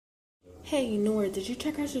Hey, Nora, did you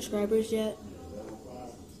check our subscribers yet?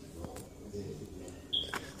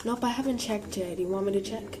 Nope, I haven't checked yet. Do you want me to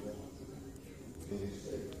check?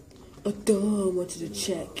 Oh, duh, I wanted to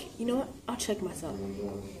check. You know what? I'll check myself.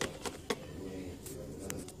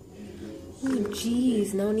 Oh,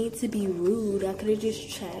 jeez, no need to be rude. I could have just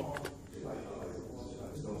checked.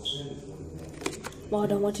 Well, I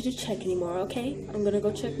don't want you to check anymore, okay? I'm gonna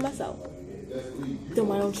go check myself. Then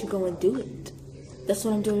why don't you go and do it? That's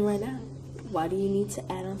what I'm doing right now. Why do you need to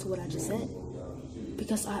add on to what I just said?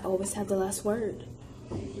 Because I always have the last word.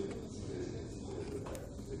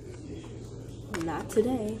 Not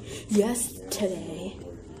today. Yes, today.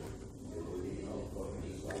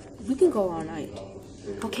 We can go all night.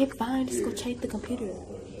 Okay, fine. Just go check the computer.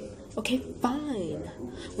 Okay, fine.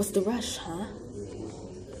 What's the rush, huh?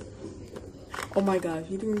 Oh my god,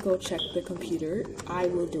 if you didn't go check the computer, I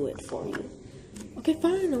will do it for you. Okay,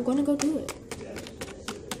 fine. I'm gonna go do it.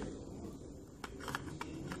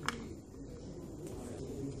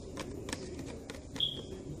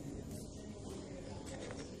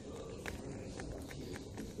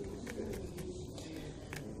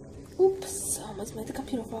 Oops, I almost made the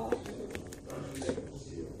computer fall.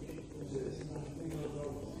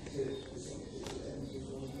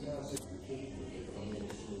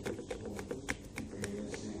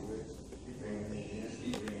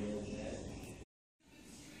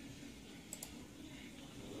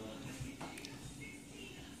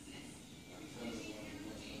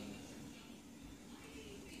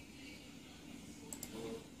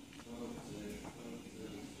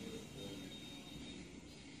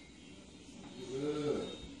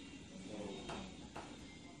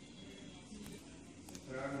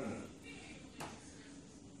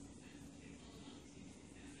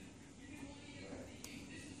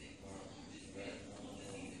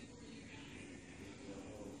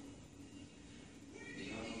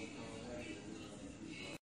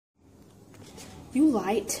 You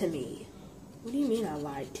lied to me. What do you mean I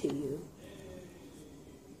lied to you?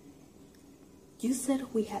 You said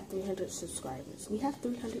we had 300 subscribers. We have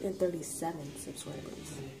 337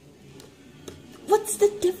 subscribers. What's the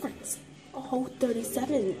difference? Oh,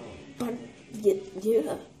 37. But, yeah.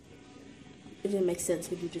 It didn't make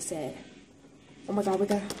sense what you just said. Oh my god, we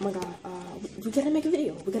gotta make a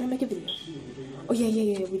video. We gotta make a video. Oh,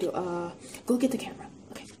 yeah, we do. Go get the camera.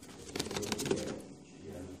 Okay.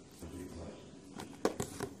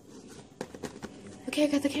 Okay, I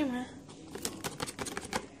got the camera.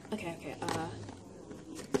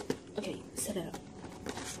 Okay, set it up.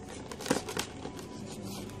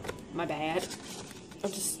 My bad.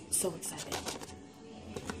 I'm just so excited.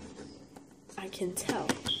 I can tell.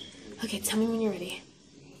 Okay, tell me when you're ready.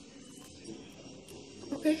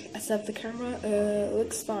 Okay, I set up the camera.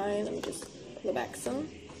 Looks fine. Let me just pull it back some.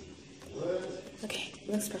 Okay,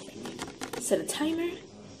 looks perfect. Set a timer.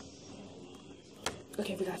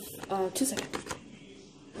 Okay, we got 2 seconds.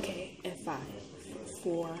 Okay, and 5,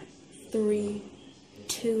 4, 3,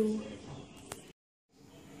 2.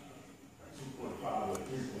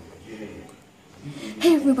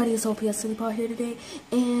 Hey everybody, it's Lps SillyPaw here today,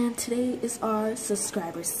 and today is our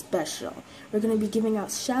subscriber special. We're going to be giving out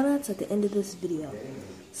shoutouts at the end of this video.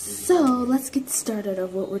 So, let's get started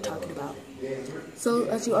on what we're talking about. So,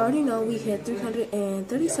 as you already know, we hit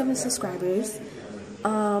 337 subscribers.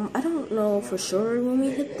 I don't know for sure when we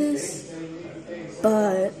hit this,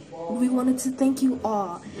 but we wanted to thank you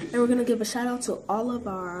all, and we're going to give a shout out to all of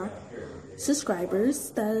our subscribers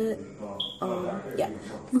that,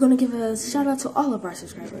 we're going to give a shout out to all of our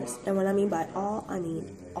subscribers, and what I mean by all, I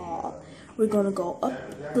mean all. We're going to go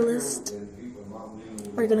up the list,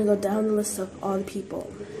 we're going to go down the list of all the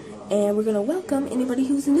people, and we're going to welcome anybody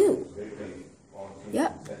who's new.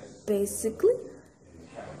 Yep, basically.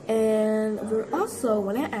 And we're also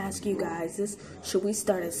want to ask you guys is, should we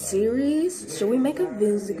start a series? Should we make a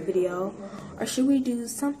music video? Or should we do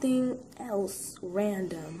something else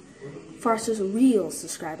random for our real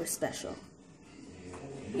subscriber special?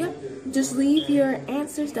 Yep, just leave your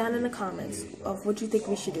answers down in the comments of what you think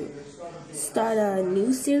we should do. Start a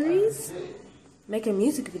new series, make a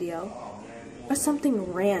music video, or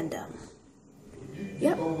something random.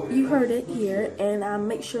 Yep, you heard it here, and I'll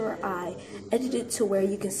make sure I edit it to where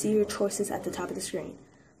you can see your choices at the top of the screen.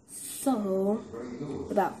 So,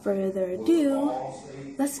 without further ado,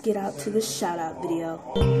 let's get out to the shout out video.